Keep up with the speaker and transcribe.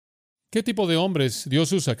¿Qué tipo de hombres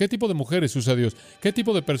Dios usa? ¿Qué tipo de mujeres usa Dios? ¿Qué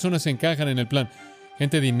tipo de personas encajan en el plan?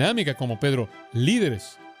 Gente dinámica como Pedro,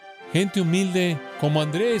 líderes. Gente humilde como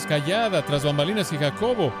Andrés, callada, tras bambalinas, y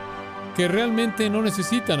Jacobo, que realmente no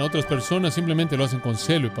necesitan a otras personas, simplemente lo hacen con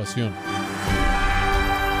celo y pasión.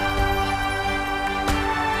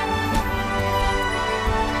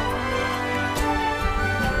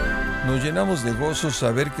 Nos llenamos de gozo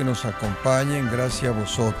saber que nos acompañen, gracias a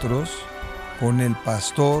vosotros, con el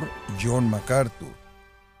pastor John MacArthur.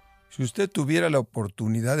 Si usted tuviera la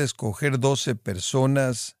oportunidad de escoger 12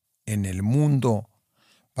 personas en el mundo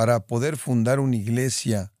para poder fundar una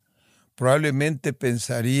iglesia, probablemente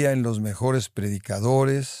pensaría en los mejores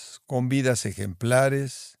predicadores, con vidas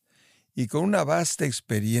ejemplares y con una vasta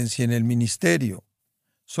experiencia en el ministerio.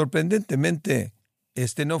 Sorprendentemente,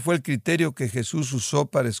 este no fue el criterio que Jesús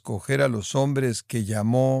usó para escoger a los hombres que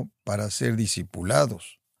llamó para ser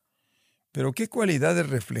discipulados. Pero ¿qué cualidades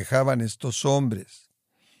reflejaban estos hombres?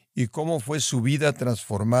 ¿Y cómo fue su vida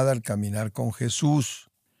transformada al caminar con Jesús?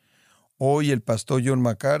 Hoy el pastor John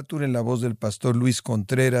MacArthur, en la voz del pastor Luis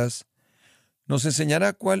Contreras, nos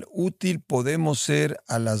enseñará cuál útil podemos ser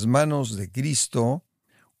a las manos de Cristo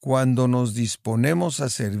cuando nos disponemos a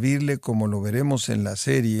servirle, como lo veremos en la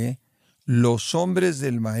serie, Los hombres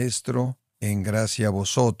del Maestro, en gracia a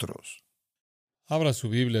vosotros. Abra su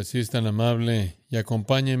Biblia, si es tan amable, y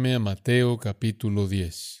acompáñeme a Mateo capítulo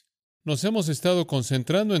 10. Nos hemos estado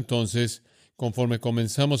concentrando entonces, conforme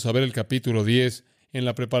comenzamos a ver el capítulo 10, en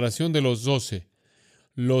la preparación de los 12,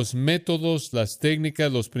 los métodos, las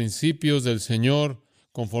técnicas, los principios del Señor,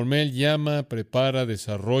 conforme Él llama, prepara,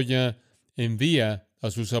 desarrolla, envía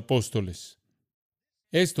a sus apóstoles.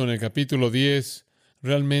 Esto en el capítulo 10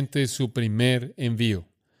 realmente es su primer envío.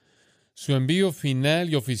 Su envío final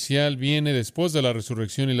y oficial viene después de la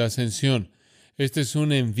resurrección y la ascensión. Este es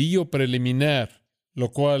un envío preliminar,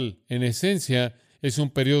 lo cual, en esencia, es un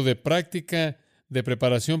periodo de práctica, de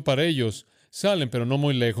preparación para ellos. Salen, pero no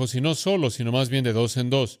muy lejos, y no solos, sino más bien de dos en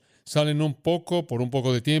dos. Salen un poco, por un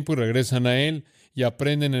poco de tiempo, y regresan a Él, y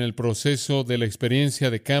aprenden en el proceso de la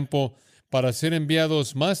experiencia de campo para ser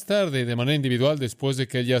enviados más tarde de manera individual después de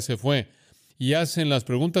que Él ya se fue. Y hacen las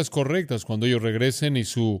preguntas correctas cuando ellos regresen, y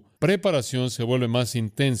su preparación se vuelve más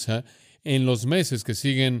intensa en los meses que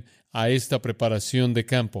siguen a esta preparación de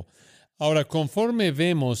campo. Ahora, conforme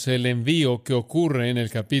vemos el envío que ocurre en el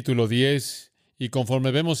capítulo 10, y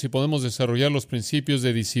conforme vemos si podemos desarrollar los principios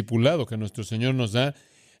de discipulado que nuestro Señor nos da,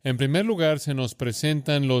 en primer lugar se nos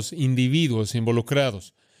presentan los individuos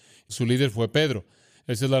involucrados. Su líder fue Pedro.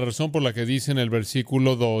 Esa es la razón por la que dice en el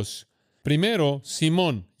versículo 2, primero,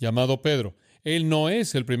 Simón, llamado Pedro. Él no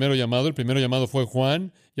es el primero llamado fue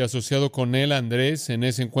Juan, y asociado con él Andrés en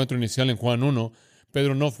ese encuentro inicial en Juan 1.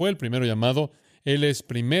 Pedro no fue el primero llamado, él es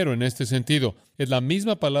primero en este sentido. Es la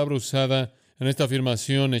misma palabra usada en esta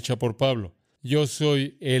afirmación hecha por Pablo. Yo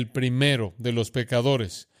soy el primero de los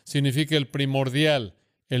pecadores. Significa el primordial,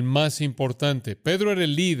 el más importante. Pedro era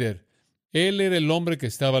el líder, él era el hombre que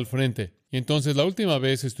estaba al frente. Y entonces la última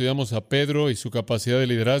vez estudiamos a Pedro y su capacidad de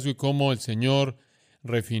liderazgo y cómo el Señor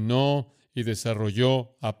refinó y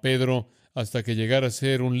desarrolló a Pedro hasta que llegara a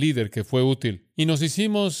ser un líder que fue útil. Y nos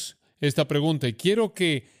hicimos esta pregunta, y quiero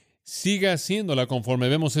que siga haciéndola conforme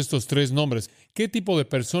vemos estos tres nombres. ¿Qué tipo de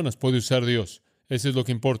personas puede usar Dios? Eso es lo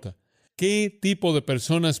que importa. ¿Qué tipo de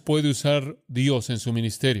personas puede usar Dios en su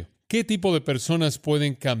ministerio? ¿Qué tipo de personas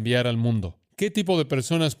pueden cambiar al mundo? ¿Qué tipo de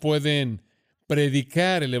personas pueden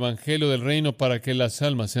predicar el evangelio del reino para que las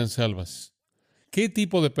almas sean salvas? ¿Qué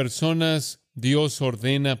tipo de personas Dios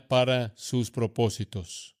ordena para sus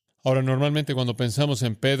propósitos? Ahora, normalmente cuando pensamos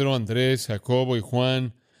en Pedro, Andrés, Jacobo y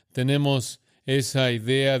Juan, tenemos esa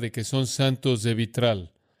idea de que son santos de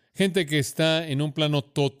vitral. Gente que está en un plano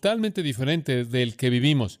totalmente diferente del que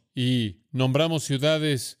vivimos. Y nombramos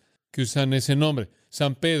ciudades que usan ese nombre.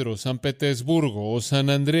 San Pedro, San Petersburgo o San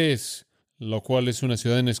Andrés, lo cual es una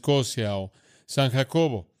ciudad en Escocia, o San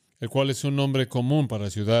Jacobo, el cual es un nombre común para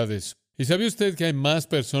ciudades. ¿Y sabía usted que hay más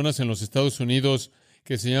personas en los Estados Unidos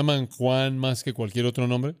que se llaman Juan más que cualquier otro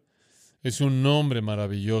nombre? Es un nombre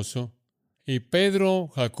maravilloso. Y Pedro,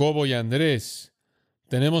 Jacobo y Andrés,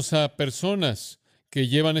 tenemos a personas que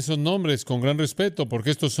llevan esos nombres con gran respeto,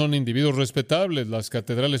 porque estos son individuos respetables. Las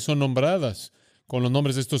catedrales son nombradas con los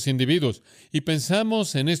nombres de estos individuos. Y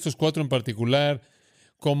pensamos en estos cuatro en particular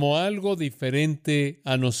como algo diferente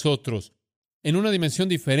a nosotros, en una dimensión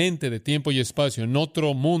diferente de tiempo y espacio, en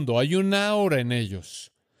otro mundo. Hay un aura en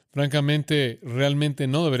ellos. Francamente, realmente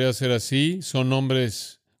no debería ser así. Son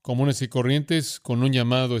nombres comunes y corrientes con un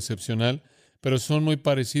llamado excepcional, pero son muy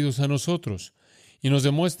parecidos a nosotros y nos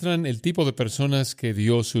demuestran el tipo de personas que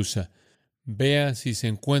Dios usa. vea si se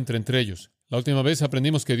encuentra entre ellos. La última vez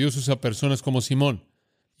aprendimos que Dios usa personas como Simón,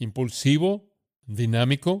 impulsivo,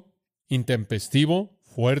 dinámico, intempestivo,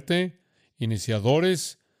 fuerte,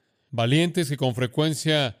 iniciadores, valientes que con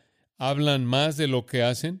frecuencia hablan más de lo que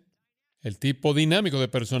hacen. El tipo dinámico de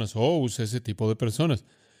personas. Usa ese tipo de personas.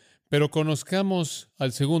 Pero conozcamos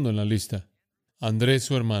al segundo en la lista. Andrés,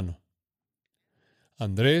 su hermano.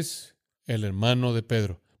 Andrés, el hermano de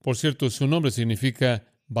Pedro. Por cierto, su nombre significa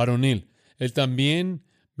varonil. Él también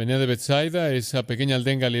venía de Betsaida, esa pequeña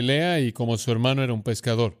aldea en Galilea, y como su hermano era un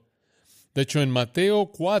pescador. De hecho, en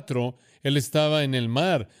Mateo 4, él estaba en el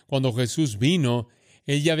mar cuando Jesús vino.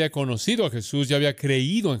 Él ya había conocido a Jesús, ya había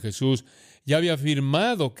creído en Jesús, ya había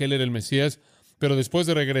afirmado que él era el Mesías, pero después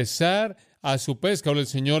de regresar a su pesca, ahora el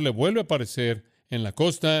Señor le vuelve a aparecer en la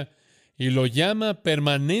costa y lo llama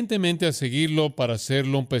permanentemente a seguirlo para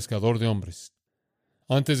hacerlo un pescador de hombres.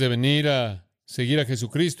 Antes de venir a seguir a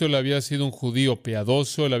Jesucristo, él había sido un judío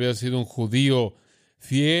piadoso, él había sido un judío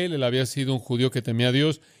fiel, él había sido un judío que temía a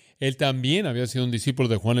Dios. Él también había sido un discípulo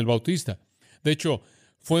de Juan el Bautista. De hecho,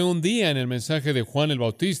 fue un día en el mensaje de Juan el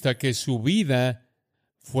Bautista que su vida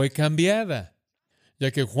fue cambiada,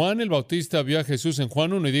 ya que Juan el Bautista vio a Jesús en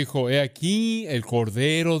Juan 1 y dijo, he aquí el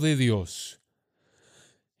Cordero de Dios.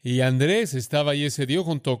 Y Andrés estaba ahí ese día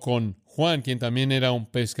junto con Juan, quien también era un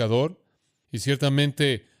pescador, y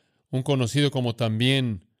ciertamente un conocido como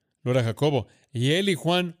también lo era Jacobo. Y él y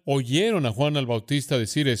Juan oyeron a Juan el Bautista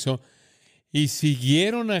decir eso, y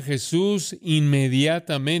siguieron a Jesús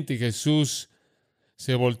inmediatamente. Y Jesús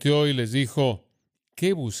se volteó y les dijo,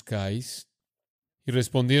 ¿qué buscáis? Y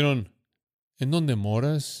respondieron, ¿en dónde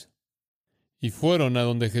moras? Y fueron a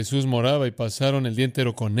donde Jesús moraba y pasaron el día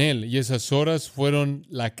entero con él. Y esas horas fueron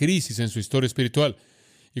la crisis en su historia espiritual.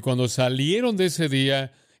 Y cuando salieron de ese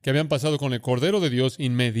día que habían pasado con el Cordero de Dios,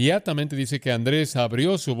 inmediatamente dice que Andrés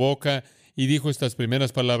abrió su boca y dijo estas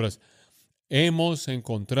primeras palabras, hemos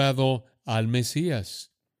encontrado al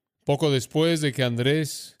Mesías. Poco después de que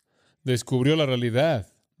Andrés descubrió la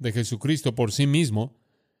realidad de Jesucristo por sí mismo,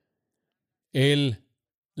 él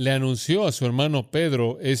le anunció a su hermano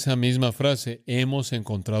Pedro esa misma frase, hemos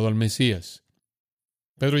encontrado al Mesías.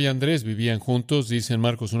 Pedro y Andrés vivían juntos, dice en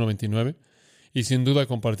Marcos 1:29, y sin duda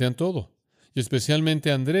compartían todo. Y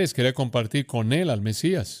especialmente Andrés quería compartir con él al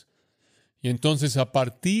Mesías. Y entonces, a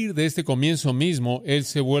partir de este comienzo mismo, él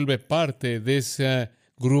se vuelve parte de ese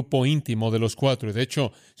grupo íntimo de los cuatro. Y de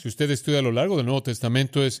hecho, si usted estudia a lo largo del Nuevo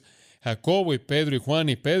Testamento, es Jacobo y Pedro y Juan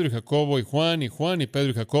y Pedro y Jacobo y Juan y Juan y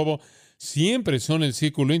Pedro y Jacobo. Siempre son el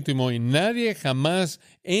círculo íntimo y nadie jamás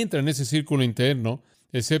entra en ese círculo interno,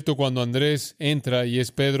 excepto cuando Andrés entra y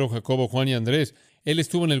es Pedro, Jacobo, Juan y Andrés. Él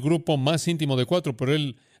estuvo en el grupo más íntimo de cuatro, pero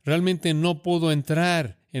él realmente no pudo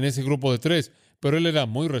entrar en ese grupo de tres. Pero él era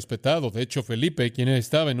muy respetado. De hecho, Felipe, quien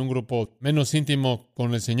estaba en un grupo menos íntimo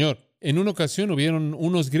con el Señor, en una ocasión hubieron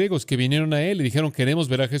unos griegos que vinieron a él y dijeron, queremos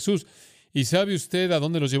ver a Jesús. ¿Y sabe usted a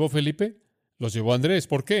dónde los llevó Felipe? Los llevó a Andrés.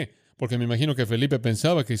 ¿Por qué? Porque me imagino que Felipe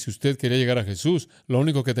pensaba que si usted quería llegar a Jesús, lo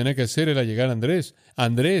único que tenía que hacer era llegar a Andrés.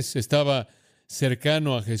 Andrés estaba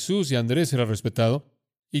cercano a Jesús y Andrés era respetado.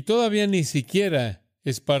 Y todavía ni siquiera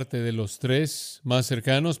es parte de los tres más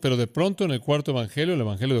cercanos, pero de pronto en el cuarto evangelio, el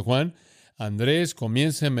evangelio de Juan, Andrés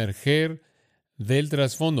comienza a emerger del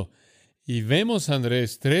trasfondo. Y vemos a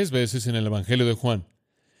Andrés 3 veces en el evangelio de Juan.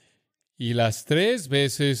 Y las 3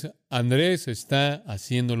 veces Andrés está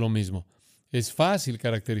haciendo lo mismo. Es fácil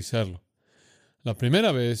caracterizarlo. La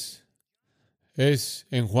primera vez es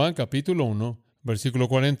en Juan capítulo 1, versículo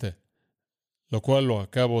 40, lo cual lo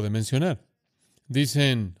acabo de mencionar.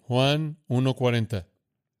 Dice en Juan 1:40,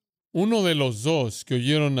 uno de los dos que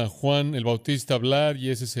oyeron a Juan el Bautista hablar, y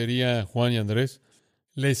ese sería Juan y Andrés,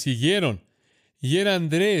 le siguieron. Y era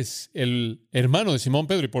Andrés, el hermano de Simón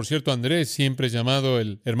Pedro. Y por cierto, Andrés siempre es llamado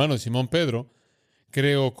el hermano de Simón Pedro,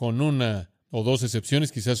 creo con una o dos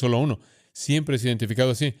excepciones, quizás solo uno. Siempre es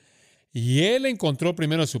identificado así. Y él encontró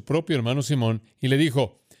primero a su propio hermano Simón y le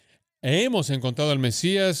dijo, hemos encontrado al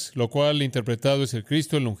Mesías, lo cual interpretado es el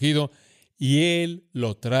Cristo, el ungido, y él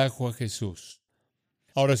lo trajo a Jesús.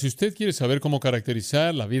 Ahora, si usted quiere saber cómo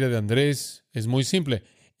caracterizar la vida de Andrés, es muy simple.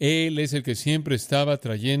 Él es el que siempre estaba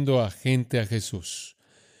trayendo a gente a Jesús.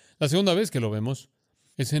 La segunda vez que lo vemos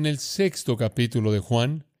es en el 6º capítulo de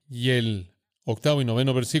Juan y el 8º y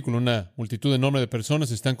 9º versículo. Una multitud enorme de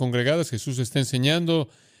personas están congregadas. Jesús está enseñando.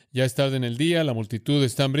 Ya es tarde en el día. La multitud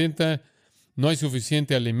está hambrienta. No hay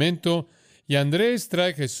suficiente alimento. Y Andrés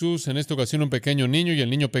trae a Jesús en esta ocasión un pequeño niño. Y el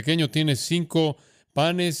niño pequeño tiene 5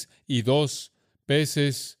 panes y 2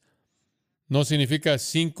 peces. No significa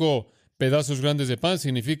 5 pedazos grandes de pan.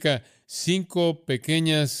 Significa 5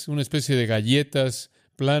 pequeñas, una especie de galletas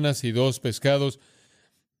planas y 2 pescados,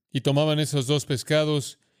 y tomaban esos 2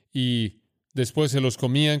 pescados y después se los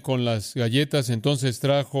comían con las galletas. Entonces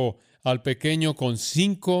trajo al pequeño con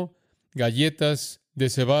 5 galletas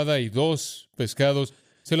de cebada y 2 pescados.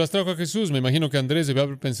 Se las trajo a Jesús. Me imagino que Andrés debe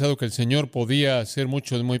haber pensado que el Señor podía hacer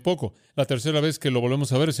mucho de muy poco. La tercera vez que lo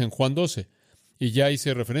volvemos a ver es en Juan 12. Y ya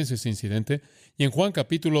hice referencia a ese incidente. Y en Juan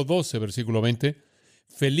capítulo 12, versículo 20,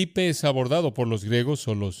 Felipe es abordado por los griegos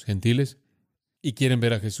o los gentiles y quieren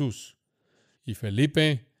ver a Jesús. Y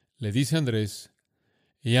Felipe le dice a Andrés,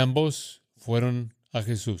 y ambos fueron a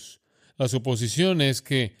Jesús. La suposición es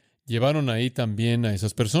que llevaron ahí también a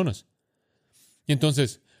esas personas. Y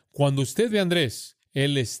entonces, cuando usted ve a Andrés,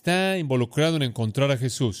 él está involucrado en encontrar a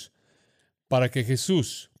Jesús para que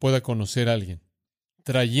Jesús pueda conocer a alguien,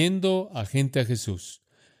 trayendo a gente a Jesús.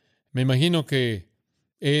 Me imagino que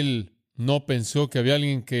él no pensó que había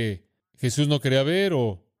alguien que Jesús no quería ver,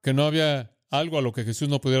 o que no había algo a lo que Jesús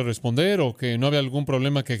no pudiera responder, o que no había algún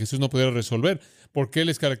problema que Jesús no pudiera resolver, porque él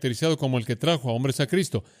es caracterizado como el que trajo a hombres a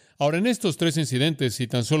Cristo. Ahora, en estos 3 incidentes, si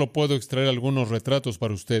tan solo puedo extraer algunos retratos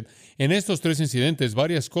para usted, en estos 3 incidentes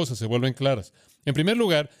varias cosas se vuelven claras. En primer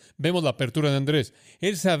lugar, vemos la apertura de Andrés.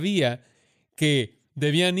 Él sabía que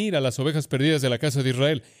debían ir a las ovejas perdidas de la casa de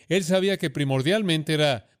Israel. Él sabía que primordialmente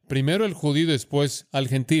era primero el judío y después al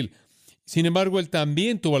gentil. Sin embargo, él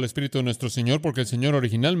también tuvo al Espíritu de nuestro Señor, porque el Señor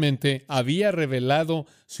originalmente había revelado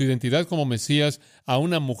su identidad como Mesías a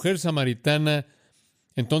una mujer samaritana.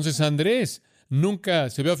 Entonces Andrés nunca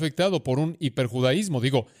se vio afectado por un hiperjudaísmo.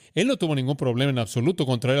 Él no tuvo ningún problema en absoluto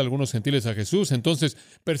con traer a algunos gentiles a Jesús. Entonces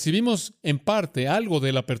percibimos en parte algo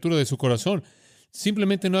de la apertura de su corazón.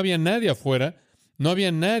 Simplemente no había nadie afuera, no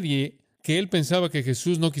había nadie que él pensaba que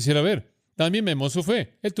Jesús no quisiera ver. También vemos su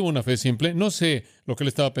fe. Él tuvo una fe simple. No sé lo que él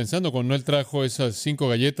estaba pensando cuando él trajo esas 5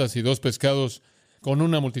 galletas y 2 pescados con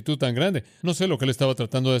una multitud tan grande. No sé lo que él estaba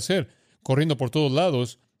tratando de hacer, corriendo por todos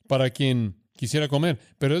lados para quien quisiera comer.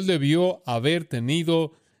 Pero él debió haber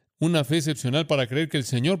tenido una fe excepcional para creer que el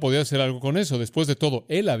Señor podía hacer algo con eso. Después de todo,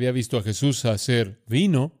 él había visto a Jesús hacer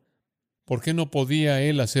vino. ¿Por qué no podía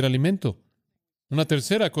él hacer alimento? Una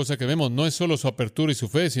tercera cosa que vemos no es solo su apertura y su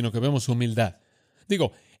fe, sino que vemos su humildad.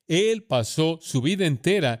 Él pasó su vida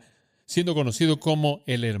entera siendo conocido como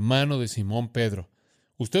el hermano de Simón Pedro.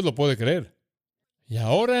 Usted lo puede creer. Y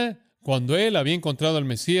ahora, cuando él había encontrado al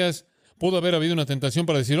Mesías, pudo haber habido una tentación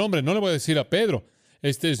para decir, hombre, no le voy a decir a Pedro,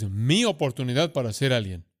 esta es mi oportunidad para ser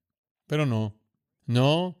alguien. Pero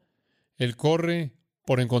no, él corre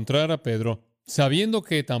por encontrar a Pedro, sabiendo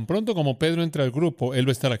que tan pronto como Pedro entra al grupo, él va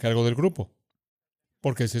a estar a cargo del grupo,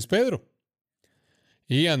 porque ese es Pedro.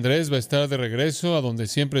 Y Andrés va a estar de regreso a donde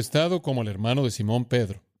siempre ha estado como el hermano de Simón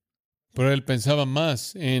Pedro. Pero él pensaba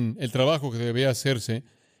más en el trabajo que debía hacerse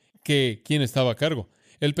que quién estaba a cargo.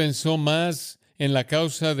 Él pensó más en la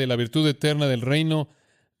causa de la virtud eterna del reino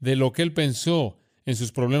de lo que él pensó en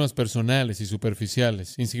sus problemas personales y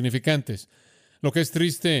superficiales, insignificantes. Lo que es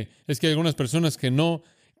triste es que hay algunas personas que no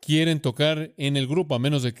quieren tocar en el grupo a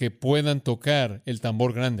menos de que puedan tocar el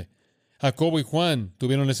tambor grande. Jacobo y Juan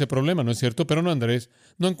tuvieron ese problema, ¿no es cierto? Pero no Andrés.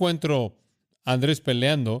 No encuentro a Andrés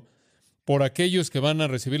peleando por aquellos que van a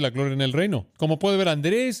recibir la gloria en el reino. Como puede ver,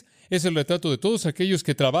 Andrés es el retrato de todos aquellos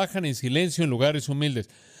que trabajan en silencio en lugares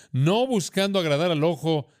humildes, no buscando agradar al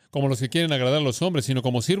ojo como los que quieren agradar a los hombres, sino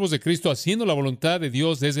como siervos de Cristo, haciendo la voluntad de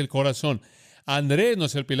Dios desde el corazón. Andrés no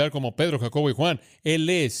es el pilar como Pedro, Jacobo y Juan. Él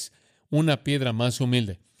es una piedra más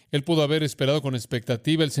humilde. Él pudo haber esperado con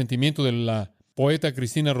expectativa el sentimiento de la poeta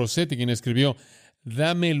Cristina Rossetti, quien escribió,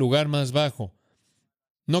 dame el lugar más bajo.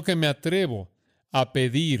 No que me atrevo a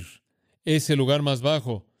pedir ese lugar más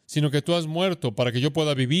bajo, sino que tú has muerto para que yo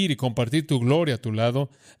pueda vivir y compartir tu gloria a tu lado.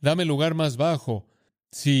 Dame el lugar más bajo.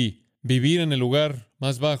 Si vivir en el lugar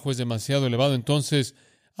más bajo es demasiado elevado, entonces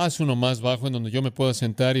haz uno más bajo en donde yo me pueda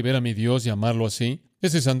sentar y ver a mi Dios y amarlo así.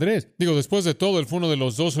 Ese es Andrés. Después de todo, él fue uno de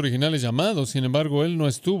los 2 originales llamados. Sin embargo, él no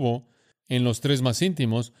estuvo en los 3 más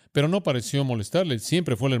íntimos, pero no pareció molestarle.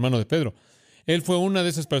 Siempre fue el hermano de Pedro. Él fue una de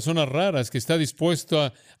esas personas raras que está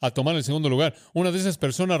dispuesto a tomar el segundo lugar. Una de esas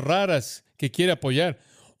personas raras que quiere apoyar.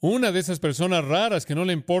 Una de esas personas raras que no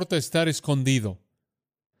le importa estar escondido,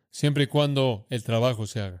 siempre y cuando el trabajo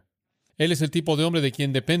se haga. Él es el tipo de hombre de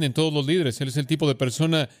quien dependen todos los líderes. Él es el tipo de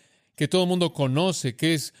persona que todo el mundo conoce,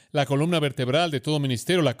 que es la columna vertebral de todo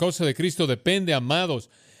ministerio. La causa de Cristo depende, amados,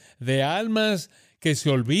 de almas que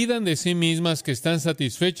se olvidan de sí mismas, que están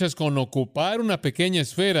satisfechas con ocupar una pequeña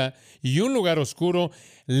esfera y un lugar oscuro,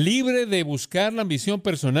 libre de buscar la ambición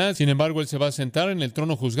personal. Sin embargo, él se va a sentar en el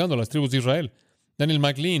trono juzgando a las tribus de Israel. Daniel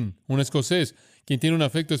MacLean, un escocés, quien tiene un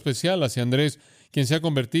afecto especial hacia Andrés, quien se ha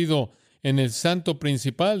convertido en el santo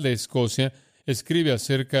principal de Escocia, escribe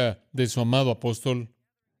acerca de su amado apóstol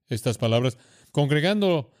estas palabras: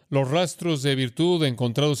 congregando los rastros de virtud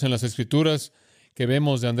encontrados en las Escrituras que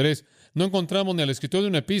vemos de Andrés, no encontramos ni al escritor de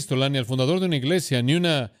una epístola, ni al fundador de una iglesia, ni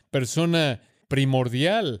una persona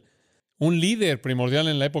primordial, un líder primordial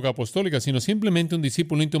en la época apostólica, sino simplemente un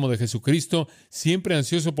discípulo íntimo de Jesucristo, siempre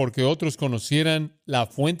ansioso porque otros conocieran la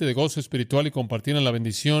fuente de gozo espiritual y compartieran la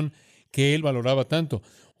bendición que él valoraba tanto.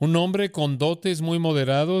 Un hombre con dotes muy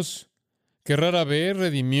moderados, que rara vez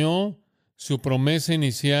redimió su promesa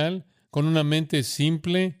inicial, con una mente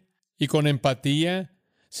simple y con empatía,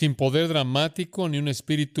 sin poder dramático ni un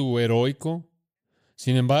espíritu heroico.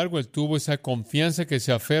 Sin embargo, él tuvo esa confianza que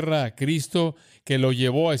se aferra a Cristo, que lo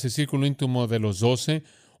llevó a ese círculo íntimo de los 12,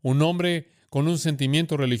 un hombre con un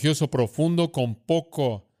sentimiento religioso profundo, con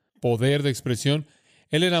poco poder de expresión.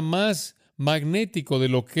 Él era más magnético de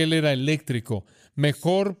lo que él era eléctrico,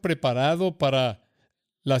 mejor preparado para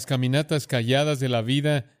las caminatas calladas de la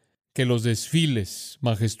vida que los desfiles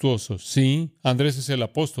majestuosos. Sí, Andrés es el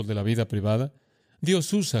apóstol de la vida privada.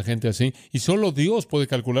 Dios usa gente así, y solo Dios puede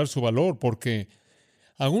calcular su valor, porque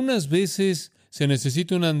algunas veces se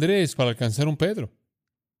necesita un Andrés para alcanzar un Pedro.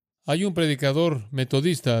 Hay un predicador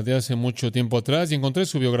metodista de hace mucho tiempo atrás, y encontré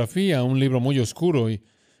su biografía, un libro muy oscuro, y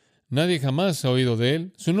nadie jamás ha oído de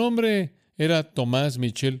él. Su nombre era Tomás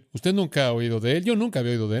Mitchell. Usted nunca ha oído de él, yo nunca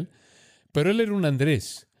había oído de él, pero él era un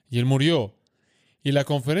Andrés, y él murió. Y la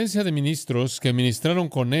conferencia de ministros que ministraron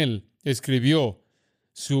con él escribió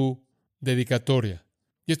su dedicatoria.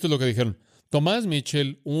 Y esto es lo que dijeron: Tomás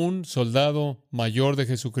Mitchell, un soldado mayor de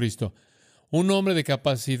Jesucristo, un hombre de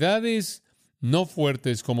capacidades no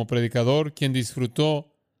fuertes como predicador, quien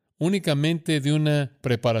disfrutó únicamente de una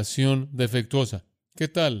preparación defectuosa. ¿Qué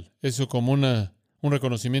tal eso como un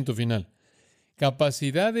reconocimiento final?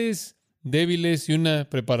 Capacidades débiles y una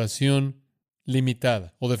preparación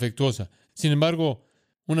limitada o defectuosa. Sin embargo,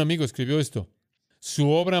 un amigo escribió esto: su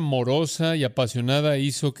obra amorosa y apasionada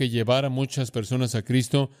hizo que llevara a muchas personas a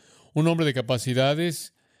Cristo. Un hombre de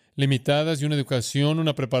capacidades limitadas y una educación,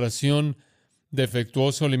 una preparación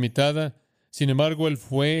defectuosa o limitada. Sin embargo, él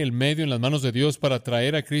fue el medio en las manos de Dios para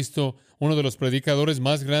traer a Cristo uno de los predicadores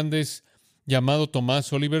más grandes, llamado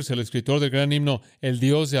Tomás Olivers, el escritor del gran himno El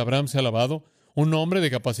Dios de Abraham sea alabado. Un hombre de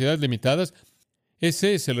capacidades limitadas.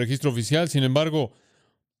 Ese es el registro oficial. Sin embargo,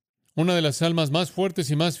 una de las almas más fuertes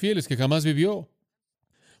y más fieles que jamás vivió.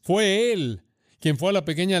 Fue él quien fue a la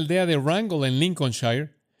pequeña aldea de Wrangle en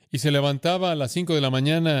Lincolnshire y se levantaba a las 5 de la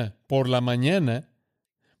mañana por la mañana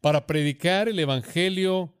para predicar el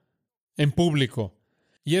evangelio en público.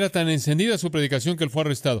 Y era tan encendida su predicación que él fue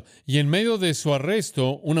arrestado. Y en medio de su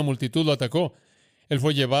arresto, una multitud lo atacó. Él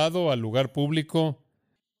fue llevado al lugar público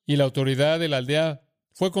y la autoridad de la aldea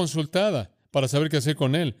fue consultada para saber qué hacer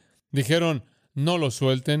con él. Dijeron: no lo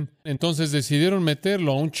suelten. Entonces decidieron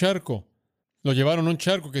meterlo a un charco. Lo llevaron a un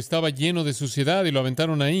charco que estaba lleno de suciedad y lo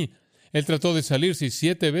aventaron ahí. Él trató de salirse y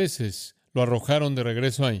 7 veces lo arrojaron de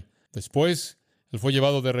regreso ahí. Después, él fue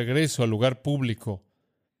llevado de regreso al lugar público.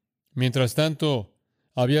 Mientras tanto,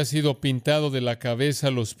 había sido pintado de la cabeza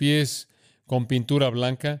a los pies con pintura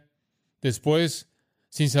blanca. Después,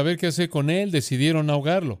 sin saber qué hacer con él, decidieron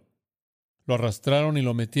ahogarlo. Lo arrastraron y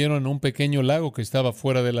lo metieron en un pequeño lago que estaba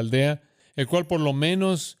fuera de la aldea, el cual por lo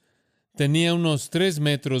menos tenía unos 3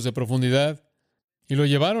 metros de profundidad, y lo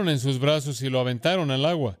llevaron en sus brazos y lo aventaron al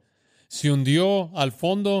agua. Se hundió al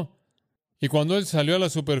fondo, y cuando él salió a la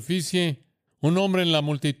superficie, un hombre en la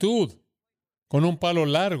multitud, con un palo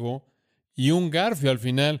largo y un garfio al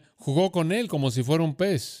final, jugó con él como si fuera un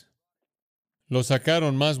pez. Lo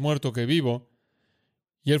sacaron más muerto que vivo,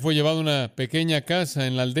 y él fue llevado a una pequeña casa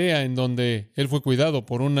en la aldea en donde él fue cuidado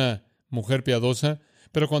por una mujer piadosa.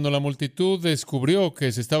 Pero cuando la multitud descubrió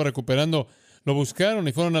que se estaba recuperando, lo buscaron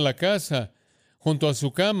y fueron a la casa junto a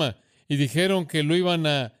su cama y dijeron que lo iban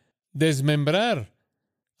a desmembrar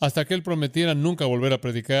hasta que él prometiera nunca volver a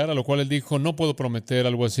predicar, a lo cual él dijo: no puedo prometer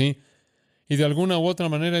algo así. Y de alguna u otra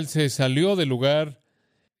manera él se salió del lugar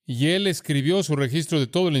y él escribió su registro de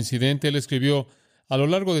todo el incidente. Él escribió: a lo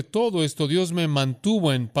largo de todo esto, Dios me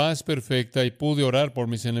mantuvo en paz perfecta y pude orar por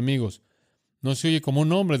mis enemigos. No se oye como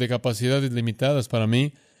un hombre de capacidades limitadas para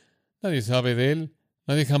mí. Nadie sabe de él.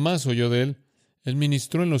 Nadie jamás oyó de él. Él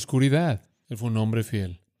ministró en la oscuridad. Él fue un hombre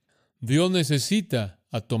fiel. Dios necesita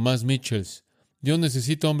a Tomás Mitchells. Dios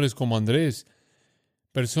necesita hombres como Andrés.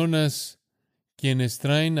 Personas quienes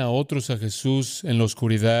traen a otros a Jesús en la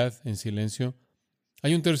oscuridad, en silencio.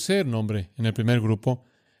 Hay un tercer nombre en el primer grupo: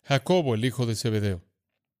 Jacobo, el hijo de Zebedeo.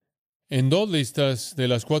 En 2 listas de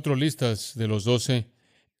las 4 listas de los 12,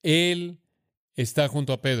 él está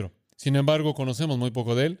junto a Pedro. Sin embargo, conocemos muy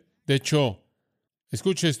poco de él. De hecho,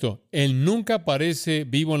 Escuche esto, él nunca aparece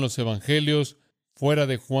vivo en los evangelios, fuera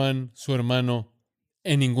de Juan, su hermano,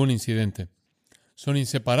 en ningún incidente. Son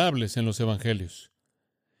inseparables en los evangelios.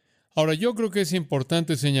 Ahora, yo creo que es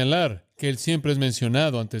importante señalar que él siempre es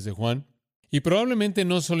mencionado antes de Juan, y probablemente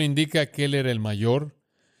no solo indica que él era el mayor,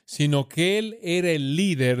 sino que él era el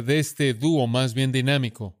líder de este dúo más bien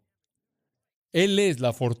dinámico. Él es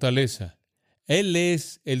la fortaleza, él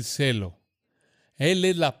es el celo, él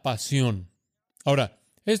es la pasión. Ahora,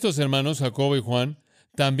 estos hermanos, Jacobo y Juan,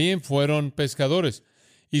 también fueron pescadores,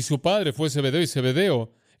 y su padre fue Zebedeo, y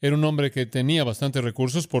Zebedeo era un hombre que tenía bastantes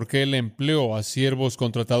recursos porque él empleó a siervos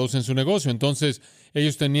contratados en su negocio. Entonces,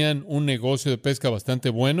 ellos tenían un negocio de pesca bastante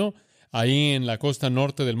bueno ahí en la costa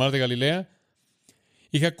norte del mar de Galilea.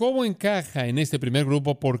 Y Jacobo encaja en este primer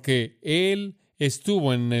grupo porque él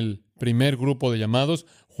estuvo en el primer grupo de llamados.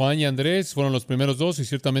 Juan y Andrés fueron los primeros dos, y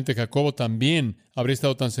ciertamente Jacobo también habría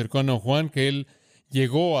estado tan cercano a Juan que él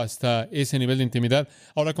llegó hasta ese nivel de intimidad.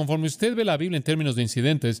 Ahora, conforme usted ve la Biblia en términos de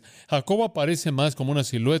incidentes, Jacobo aparece más como una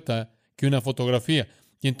silueta que una fotografía.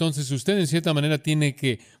 Y entonces usted, en cierta manera, tiene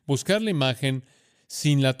que buscar la imagen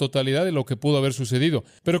sin la totalidad de lo que pudo haber sucedido.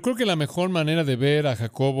 Pero creo que la mejor manera de ver a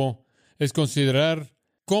Jacobo es considerar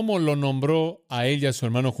cómo lo nombró a él y a su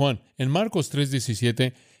hermano Juan. En Marcos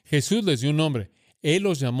 3:17, Jesús les dio un nombre. Él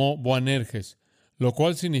los llamó Boanerges, lo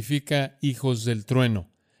cual significa hijos del trueno.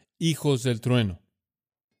 Hijos del trueno.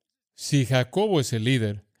 Si Jacobo es el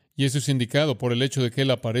líder, y eso es indicado por el hecho de que él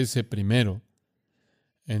aparece primero,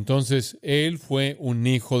 entonces él fue un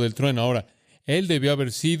hijo del trueno. Ahora, él debió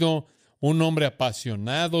haber sido un hombre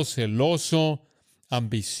apasionado, celoso,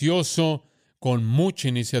 ambicioso, con mucha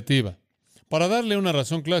iniciativa. Para darle una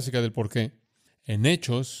razón clásica del por qué, en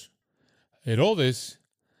Hechos, Herodes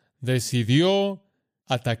decidió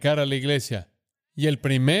atacar a la iglesia, y el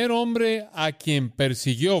primer hombre a quien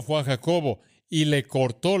persiguió fue a Jacobo, y le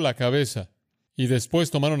cortó la cabeza. Y después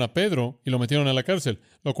tomaron a Pedro y lo metieron a la cárcel,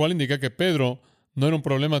 lo cual indica que Pedro no era un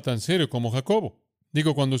problema tan serio como Jacobo.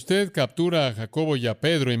 Digo, cuando usted captura a Jacobo y a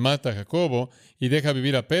Pedro y mata a Jacobo y deja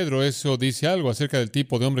vivir a Pedro, eso dice algo acerca del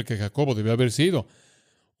tipo de hombre que Jacobo debió haber sido.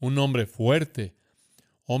 Un hombre fuerte,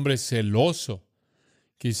 hombre celoso.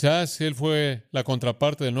 Quizás él fue la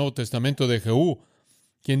contraparte del Nuevo Testamento de Jehú,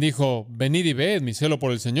 quien dijo, venid y ved mi celo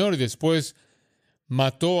por el Señor, y después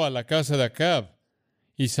mató a la casa de Acab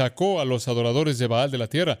y sacó a los adoradores de Baal de la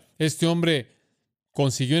tierra. Este hombre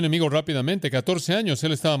consiguió enemigos rápidamente. 14 años,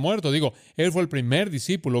 él estaba muerto. Digo, él fue el primer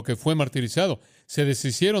discípulo que fue martirizado. Se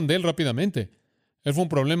deshicieron de él rápidamente. Él fue un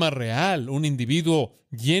problema real, un individuo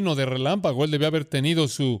lleno de relámpago. Él debió haber tenido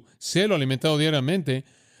su celo alimentado diariamente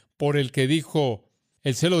por el que dijo,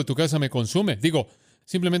 el celo de tu casa me consume. Digo,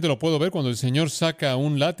 simplemente lo puedo ver cuando el Señor saca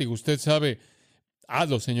un látigo. Usted sabe,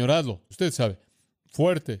 hazlo, Señor, hazlo. Usted sabe.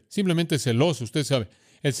 Fuerte, simplemente celoso, usted sabe.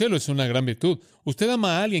 El celo es una gran virtud. Usted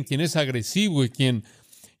ama a alguien quien es agresivo y quien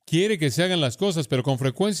quiere que se hagan las cosas, pero con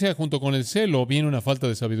frecuencia junto con el celo viene una falta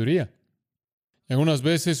de sabiduría. Y algunas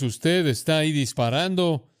veces usted está ahí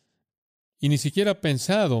disparando y ni siquiera ha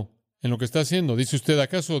pensado en lo que está haciendo. Dice usted,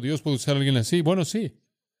 ¿acaso Dios puede usar a alguien así? Bueno, sí.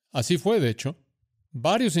 Así fue, de hecho.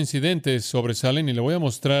 Varios incidentes sobresalen y le voy a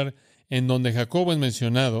mostrar en donde Jacobo es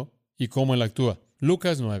mencionado y cómo él actúa.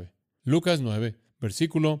 Lucas 9,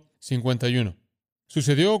 versículo 51.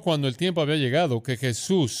 Sucedió cuando el tiempo había llegado que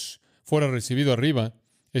Jesús fuera recibido arriba.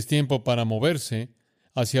 Es tiempo para moverse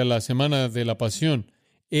hacia la semana de la pasión.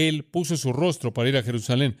 Él puso su rostro para ir a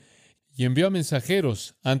Jerusalén y envió a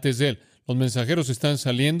mensajeros antes de él. Los mensajeros están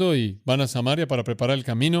saliendo y van a Samaria para preparar el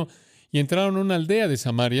camino, y entraron a una aldea de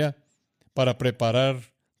Samaria para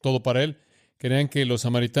preparar todo para él. Querían que los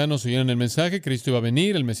samaritanos oyeran el mensaje. Cristo iba a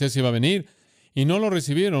venir, el Mesías iba a venir, y no lo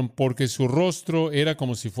recibieron porque su rostro era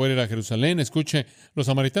como si fuera a ir a Jerusalén. Escuche, los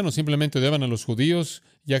samaritanos simplemente odiaban a los judíos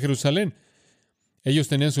y a Jerusalén. Ellos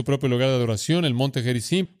tenían su propio lugar de adoración, el monte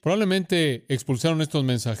Gerizim. Probablemente expulsaron a estos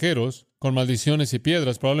mensajeros con maldiciones y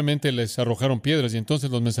piedras. Probablemente les arrojaron piedras, y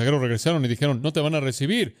entonces los mensajeros regresaron y dijeron, no te van a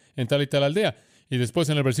recibir en tal y tal aldea. Y después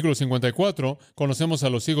en el versículo 54 conocemos a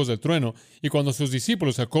los hijos del trueno. Y cuando sus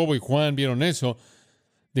discípulos Jacobo y Juan vieron eso,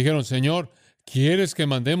 dijeron, Señor, ¿quieres que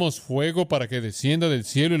mandemos fuego para que descienda del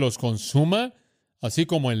cielo y los consuma? Así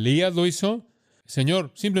como Elías lo hizo.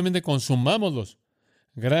 Señor, simplemente consumámoslos.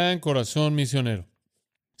 Gran corazón misionero.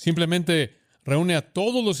 Simplemente reúne a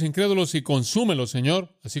todos los incrédulos y consúmelos,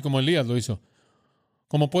 Señor, así como Elías lo hizo.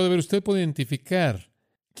 Como puede ver, usted puede identificar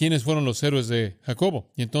quiénes fueron los héroes de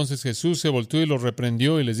Jacobo. Y entonces Jesús se volteó y los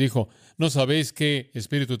reprendió y les dijo, ¿no sabéis qué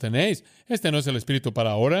espíritu tenéis? Este no es el espíritu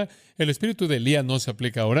para ahora. El espíritu de Elías no se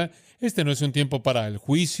aplica ahora. Este no es un tiempo para el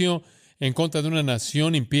juicio en contra de una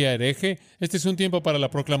nación impía hereje. Este es un tiempo para la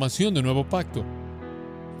proclamación de un nuevo pacto.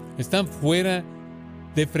 Están fuera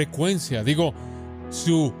de frecuencia.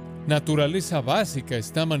 Su naturaleza básica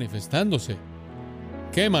está manifestándose.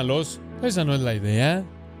 Quémalos. Esa no es la idea.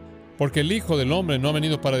 Porque el Hijo del Hombre no ha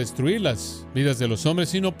venido para destruir las vidas de los hombres,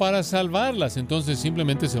 sino para salvarlas. Entonces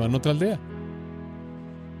simplemente se van a otra aldea.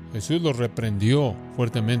 Jesús los reprendió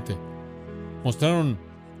fuertemente. Mostraron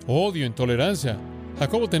odio, intolerancia.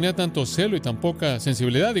 Jacobo tenía tanto celo y tan poca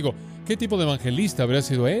sensibilidad. ¿Qué tipo de evangelista habría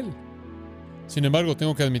sido él? Sin embargo,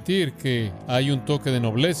 tengo que admitir que hay un toque de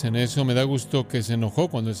nobleza en eso. Me da gusto que se enojó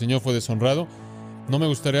cuando el Señor fue deshonrado. No me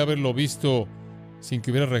gustaría haberlo visto sin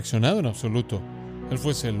que hubiera reaccionado en absoluto. Él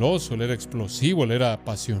fue celoso, él era explosivo, él era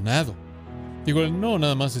apasionado. Él no,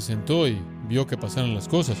 nada más se sentó y vio que pasaran las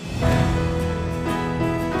cosas.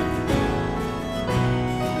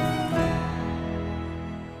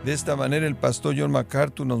 De esta manera, el pastor John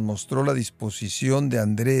MacArthur nos mostró la disposición de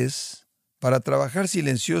Andrés para trabajar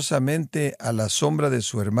silenciosamente a la sombra de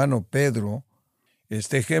su hermano Pedro.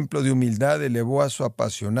 Este ejemplo de humildad elevó a su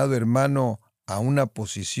apasionado hermano a una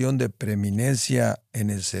posición de preeminencia en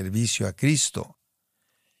el servicio a Cristo.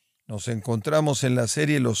 Nos encontramos en la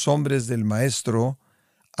serie Los hombres del Maestro,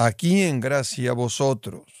 aquí en Gracia a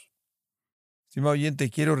Vosotros. Estimado oyente,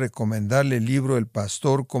 quiero recomendarle el libro El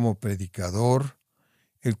Pastor como Predicador,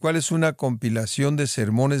 el cual es una compilación de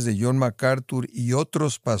sermones de John MacArthur y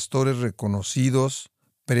otros pastores reconocidos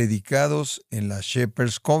predicados en la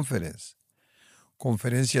Shepherd's Conference,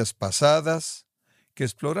 conferencias pasadas que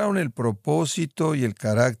exploraron el propósito y el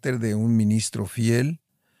carácter de un ministro fiel.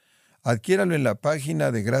 Adquiéralo en la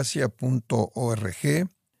página de gracia.org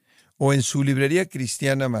o en su librería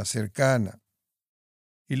cristiana más cercana.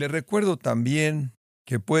 Y le recuerdo también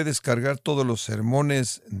que puede descargar todos los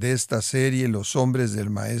sermones de esta serie Los hombres del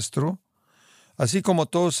Maestro, así como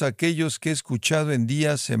todos aquellos que he escuchado en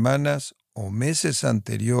días, semanas o meses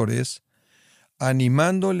anteriores,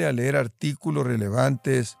 animándole a leer artículos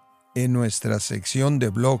relevantes en nuestra sección de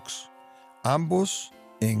blogs, ambos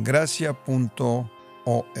en gracia.org.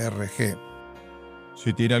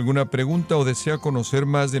 Si tiene alguna pregunta o desea conocer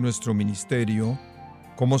más de nuestro ministerio,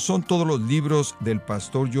 como son todos los libros del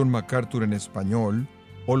pastor John MacArthur en español,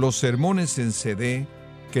 o los sermones en CD,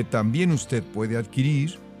 que también usted puede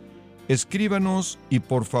adquirir, escríbanos y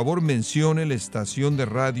por favor mencione la estación de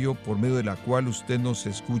radio por medio de la cual usted nos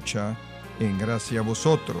escucha en Gracia a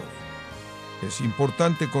Vosotros. Es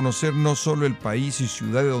importante conocer no solo el país y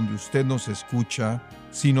ciudad de donde usted nos escucha,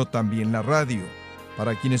 sino también la radio.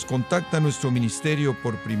 Para quienes contactan nuestro ministerio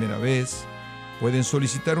por primera vez, pueden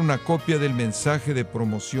solicitar una copia del mensaje de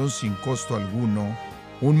promoción sin costo alguno,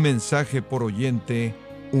 un mensaje por oyente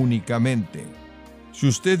únicamente. Si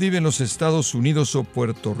usted vive en los Estados Unidos o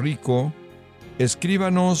Puerto Rico,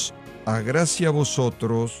 escríbanos a Gracia a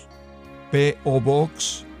Vosotros, P.O.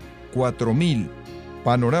 Box 4000,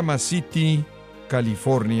 Panorama City,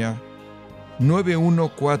 California,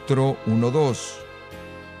 91412.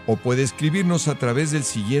 O puede escribirnos a través del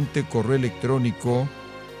siguiente correo electrónico: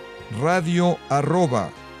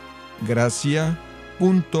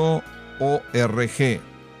 radio@gracia.org.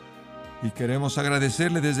 Y queremos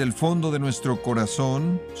agradecerle desde el fondo de nuestro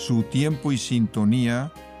corazón su tiempo y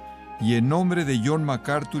sintonía, y en nombre de John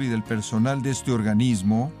MacArthur y del personal de este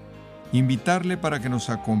organismo, invitarle para que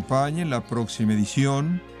nos acompañe en la próxima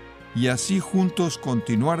edición y así juntos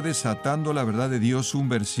continuar desatando la verdad de Dios un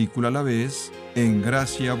versículo a la vez en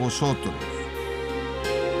Gracia a Vosotros.